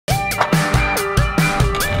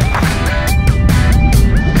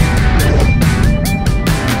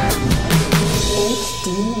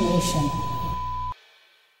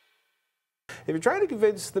you're trying to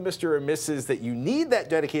convince the Mr. or Mrs. that you need that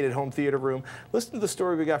dedicated home theater room, listen to the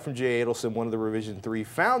story we got from Jay Adelson, one of the Revision 3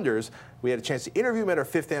 founders. We had a chance to interview him at our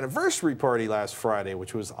 5th anniversary party last Friday,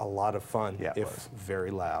 which was a lot of fun, if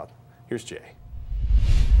very loud. Here's Jay.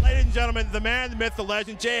 Ladies and gentlemen, the man, the myth, the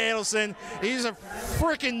legend, Jay Adelson. He's a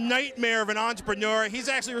freaking nightmare of an entrepreneur. He's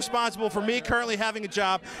actually responsible for me currently having a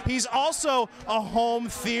job. He's also a home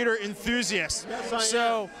theater enthusiast. Yes, I am.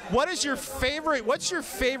 So, what's your favorite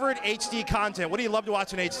HD content? What do you love to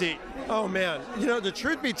watch in HD? Oh man, you know, the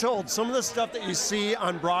truth be told, some of the stuff that you see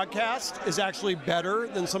on broadcast is actually better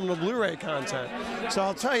than some of the Blu-ray content. So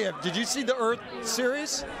I'll tell you, did you see the Earth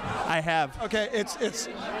series? I have. Okay, it's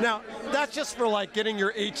now that's just for like getting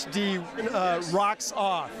your HD rocks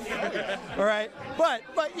off. All right,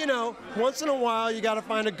 but you know, once in a while you got to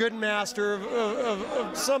find a good master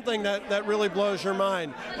of something that really blows your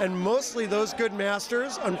mind. And mostly those good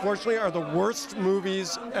masters, unfortunately, are the worst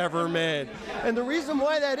movies ever made. And the reason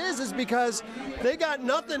why that is because they got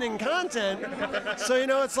nothing in content. So, you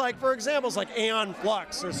know, it's like, for example, it's like Aeon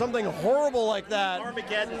Flux or something horrible like that.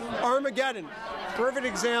 Armageddon. Perfect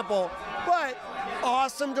example. But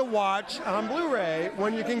awesome to watch on Blu-ray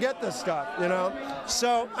when you can get this stuff, you know?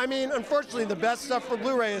 So, I mean, unfortunately, the best stuff for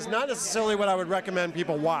Blu-ray is not necessarily what I would recommend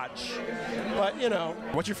people watch. But, you know.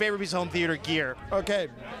 What's your favorite piece of home theater gear? Okay,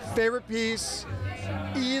 favorite piece,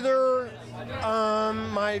 either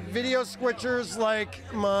my video switchers, like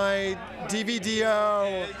my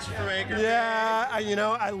DVDO. Yeah, you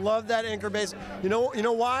know, I love that anchor base. You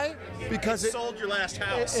know why? Because it sold your last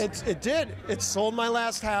house. It did. It sold my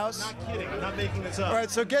last house. I'm not kidding. I'm not making this up. All right,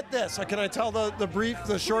 so get this. Can I tell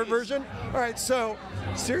the short version? All right, so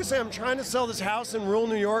seriously, I'm trying to sell this house in rural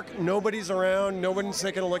New York. Nobody's around. Nobody's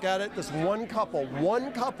taking a look at it. This one couple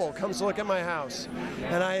comes to look at my house,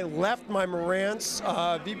 and I left my Marantz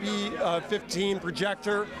VP15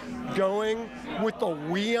 projector going with the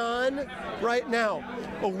Wii on. Right now,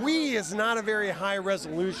 a Wii is not a very high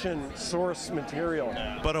resolution source material.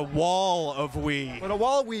 But a wall of Wii. But a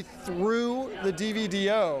wall of Wii through the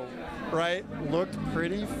DVDO, right, looked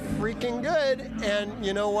pretty freaking good. And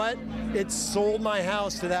you know what? It sold my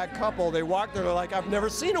house to that couple. They walked there, they're like, I've never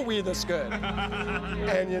seen a Wii this good.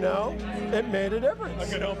 And you know, it made a difference.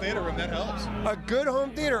 A good home theater room, that helps. A good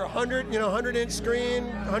home theater, 100-inch screen,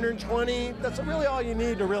 120. That's really all you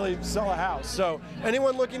need to really sell a house. So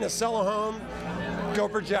anyone looking to sell a home, go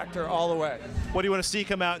projector all the way. What do you want to see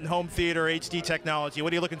come out in home theater HD technology?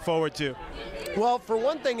 What are you looking forward to? Well, for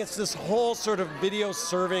one thing, it's this whole sort of video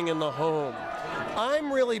serving in the home.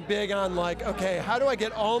 I'm really big on like, okay, how do I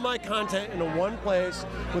get all my content into one place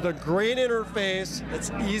with a great interface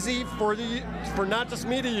that's easy for not just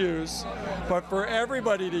me to use, but for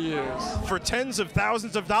everybody to use. For tens of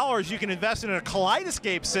thousands of dollars, you can invest in a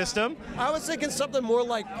kaleidoscope system. I was thinking something more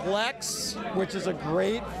like Plex, which is a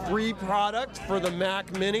great free product for the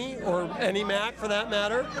Mac Mini, or any Mac for that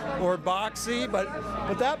matter, or Boxy, but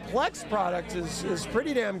that Plex product is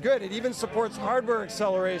pretty damn good. It even supports hardware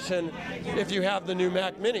acceleration if you have the new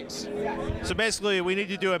Mac Minis. So basically, we need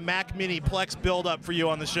to do a Mac Mini Plex build-up for you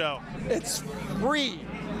on the show. It's free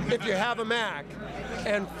if you have a Mac,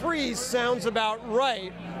 and free sounds about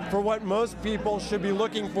right for what most people should be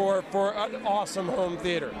looking for an awesome home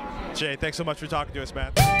theater. Jay, thanks so much for talking to us,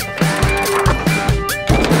 man.